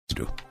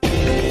Sadtu.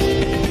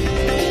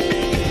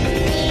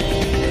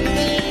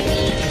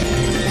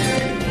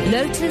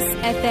 Lotus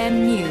FM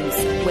News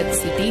with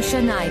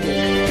SUDISHA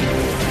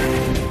Naidu.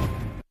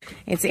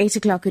 It's 8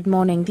 o'clock. Good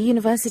morning. The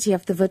University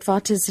of the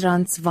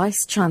Witwatersrand's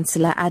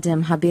Vice-Chancellor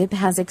Habib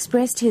has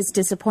expressed his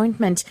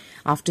disappointment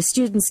after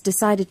students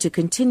decided to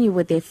continue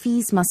with their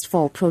fees must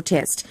fall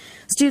protest.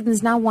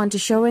 Students now want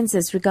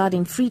assurances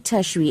regarding free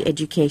tertiary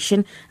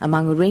education,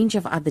 among a range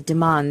of other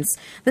demands.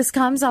 This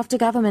comes after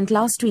government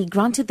last week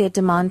granted their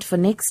demand for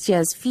next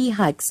year's fee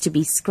hikes to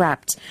be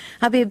scrapped.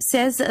 Habib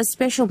says a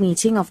special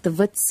meeting of the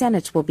Wit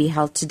Senate will be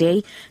held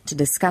today to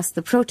discuss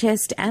the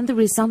protest and the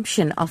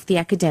resumption of the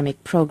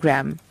academic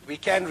program. We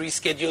can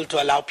reschedule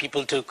to allow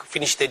people to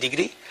finish their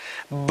degree,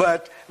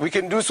 but we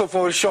can do so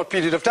for a short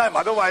period of time.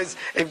 Otherwise,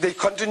 if they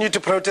continue to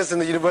protest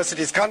and the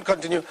universities can't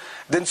continue,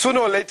 then sooner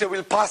or later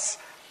we'll pass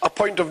a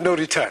point of no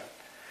return.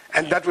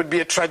 And that would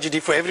be a tragedy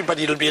for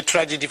everybody. It'll be a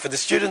tragedy for the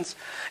students.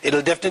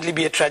 It'll definitely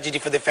be a tragedy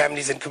for their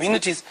families and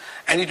communities.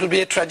 And it will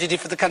be a tragedy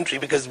for the country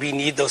because we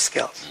need those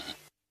skills.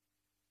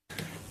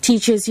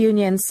 Teachers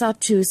Union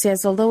Sadtu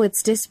says although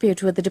its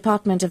dispute with the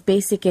Department of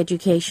Basic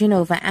Education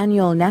over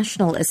annual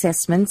national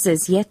assessments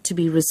is yet to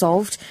be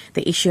resolved,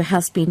 the issue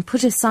has been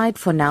put aside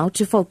for now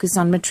to focus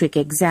on matric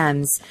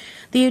exams.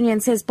 The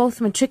union says both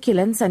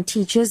matriculants and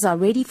teachers are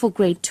ready for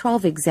grade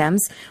 12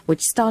 exams,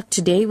 which start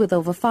today with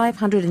over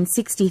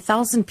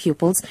 560,000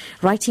 pupils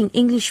writing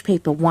English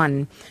Paper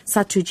 1.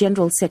 Sadtu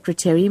General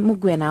Secretary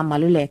Mugwena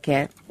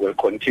Maluleke. We'll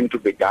continue to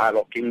be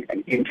dialoguing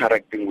and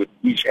interacting with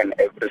each and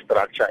every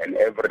structure and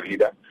every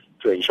leader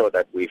to ensure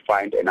that we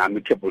find an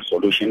amicable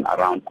solution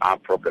around our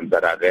problems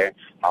that are there.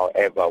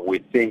 However, we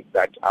think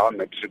that our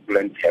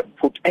matriculants have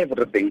put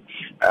everything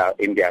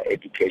in their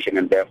education,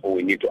 and therefore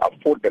we need to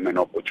afford them an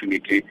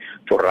opportunity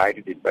to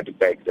write this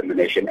particular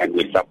examination, and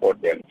we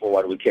support them. For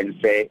what we can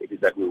say is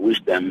that we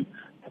wish them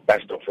the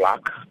best of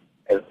luck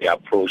as they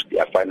approach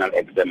their final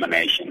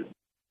examination.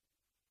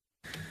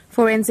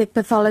 Forensic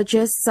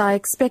pathologists are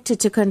expected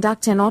to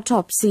conduct an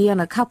autopsy on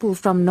a couple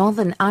from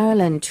Northern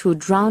Ireland who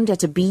drowned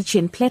at a beach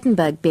in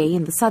Plettenberg Bay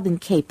in the Southern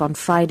Cape on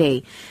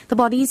Friday. The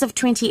bodies of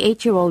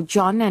 28-year-old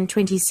John and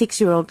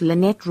 26-year-old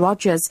Lynette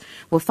Rogers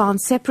were found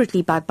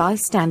separately by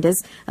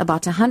bystanders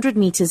about 100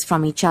 meters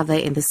from each other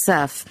in the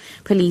surf.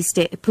 Police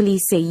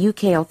say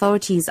UK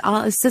authorities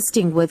are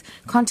assisting with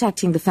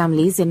contacting the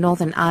families in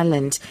Northern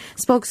Ireland.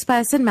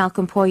 Spokesperson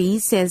Malcolm Poyi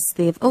says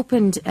they've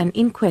opened an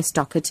inquest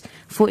docket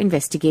for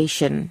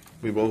investigation.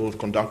 We will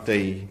conduct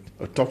an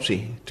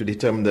autopsy to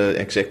determine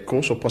the exact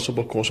cause or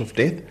possible cause of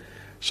death.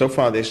 So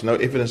far, there's no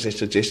evidence that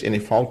suggests any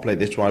foul play.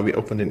 That's why we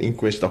opened an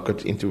inquest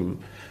docket into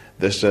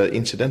this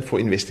incident for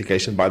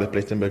investigation by the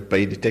Plettenberg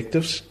Bay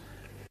detectives.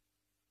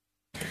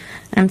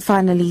 And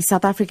finally,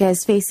 South Africa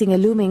is facing a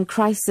looming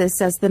crisis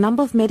as the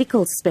number of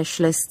medical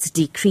specialists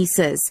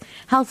decreases.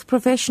 Health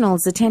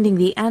professionals attending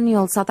the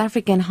annual South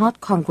African Heart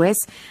Congress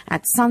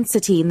at Sun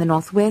City in the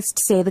northwest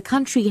say the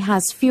country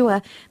has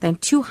fewer than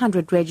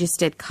 200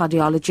 registered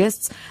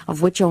cardiologists,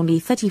 of which only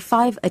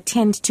 35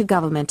 attend to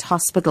government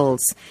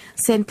hospitals.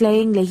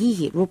 Sentleing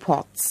Lehihi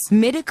reports.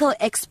 Medical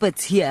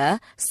experts here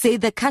say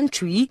the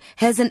country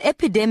has an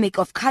epidemic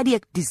of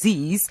cardiac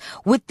disease,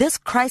 with this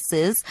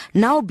crisis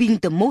now being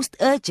the most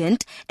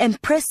urgent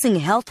and pressing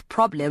health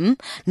problem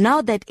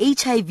now that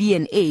HIV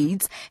and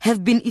AIDS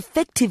have been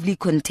effectively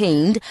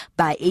contained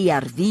by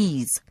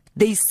ARVs.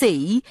 They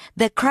say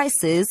the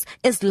crisis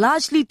is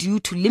largely due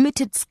to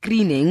limited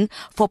screening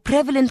for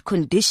prevalent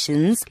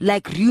conditions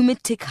like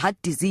rheumatic heart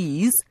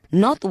disease.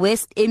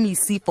 Northwest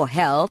MEC for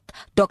Health,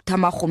 Dr.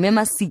 Makgome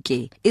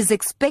Masike, is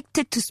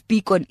expected to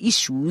speak on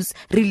issues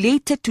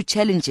related to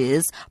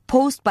challenges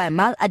posed by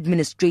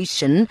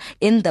maladministration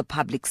in the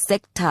public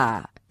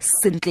sector.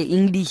 Sintle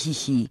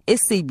Ingli,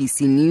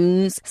 SABC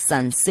News,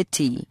 Sun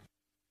City.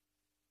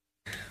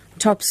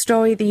 Top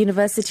story, the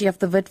University of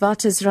the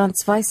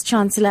Witwatersrand's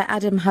Vice-Chancellor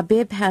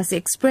Habib has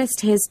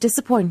expressed his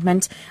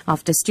disappointment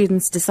after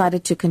students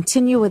decided to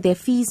continue with their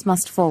fees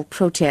must fall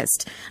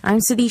protest. I'm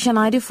SUDISHA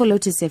Naidu for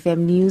Lotus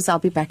FM News. I'll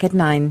be back at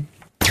 9.